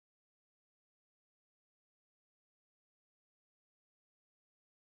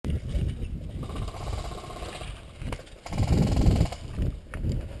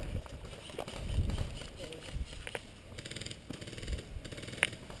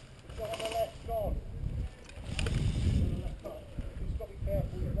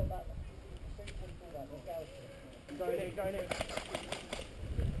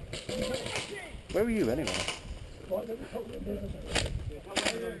Where were you anyway?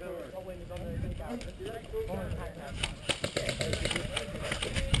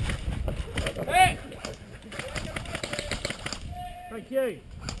 Hey! Thank you.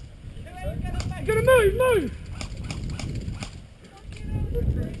 You're gonna move!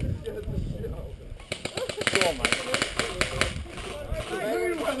 Go on, mate.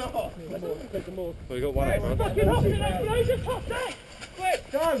 Take them all. So we got one out, right? Fucking hot in explosion, top deck!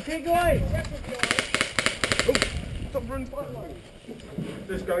 Quick! Go, keep going! Oh, stop running flat.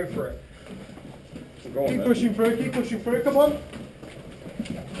 Just go for it. Go on, Keep then. pushing through, come on.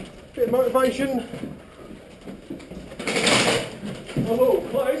 Bit of motivation. Oh,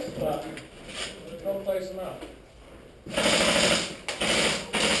 close, but not close enough.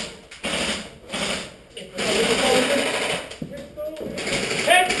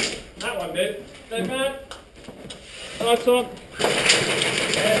 Hit! That one did. Dead man. Nice one.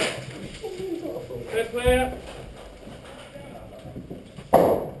 Dead player.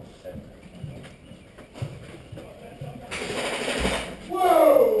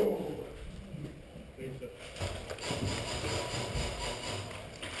 Whoa!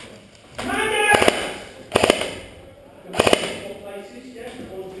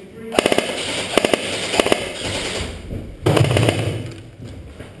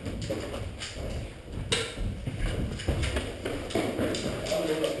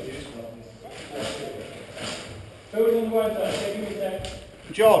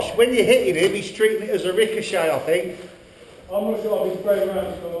 Josh, when you're hitting him, he's treating it as a ricochet, I think. I'm not sure if he's spraying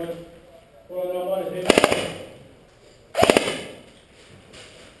around, so well, no, I might have hit.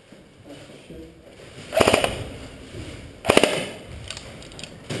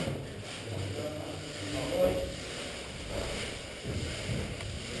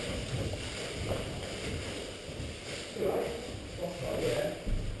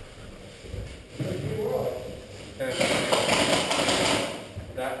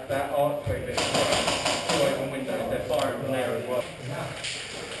 That archery bit, two open windows, they're firing from there as well.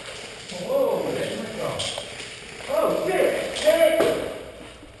 Oh, shit! Shit!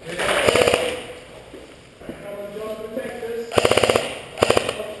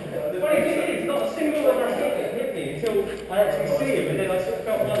 It's not a single one I hit me until I actually see him, and then I sort of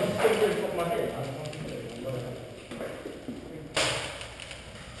felt one still through the top of my head.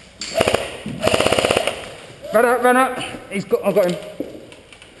 Run up! I've got him.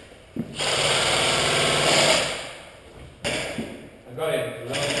 I got him.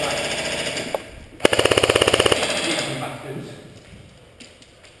 Long back.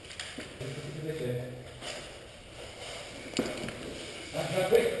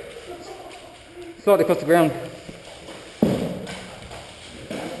 Slightly across the ground.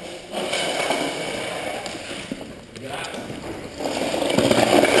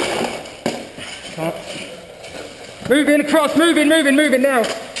 Moving across, moving now.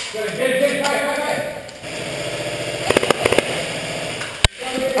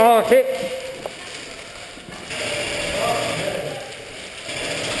 Oh, hit.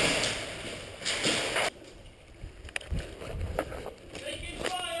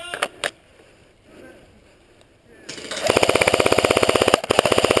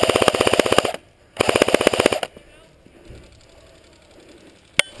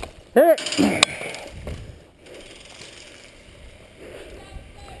 Hit.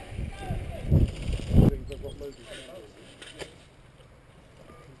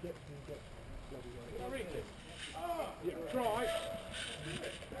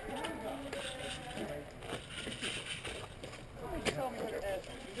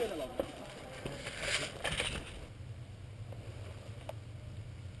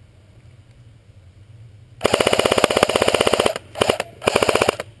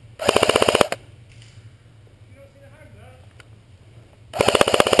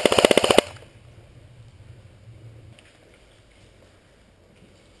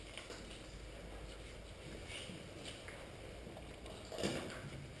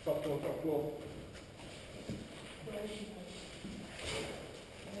 Top floor.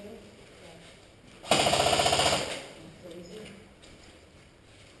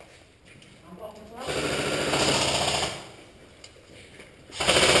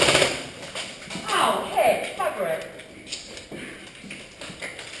 Oh, heck, bugger it.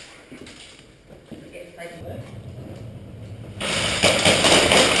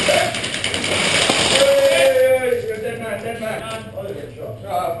 Dead man. Oh, you get shot.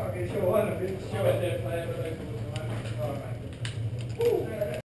 Oh, fucking sure. I'm a bit sure dead player, but they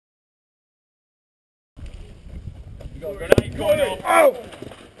You got a grenade going off. Oh!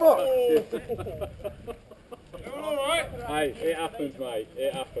 Fuck! Alright. Hey, it happens, mate.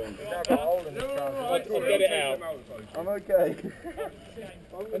 It happens. I'll get it out. I'm okay.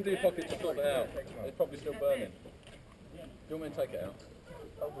 Undo your pocket to sort it out. It's probably still burning. Do you want me to take it out?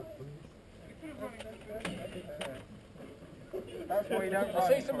 That's why you don't I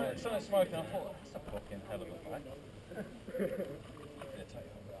see something smoking. I thought, that's a fucking hell of a fight. Yeah, take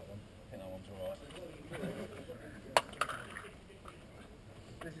hold of that one. I think that one's alright.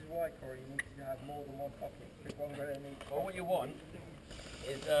 This is why, Corey, you need to have more than one pocket. Pick one where it needs. Well, what you want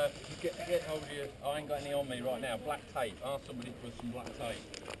is get hold of your. I ain't got any on me right now. Black tape. Ask somebody for some black tape.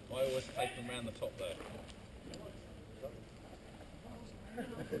 I always tape them around the top there.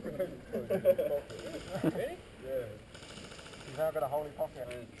 Really? Yeah. You've now got a holy pocket.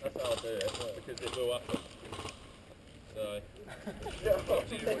 That's how I do it, because it will happen. So, up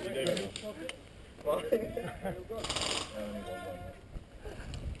to you what you do.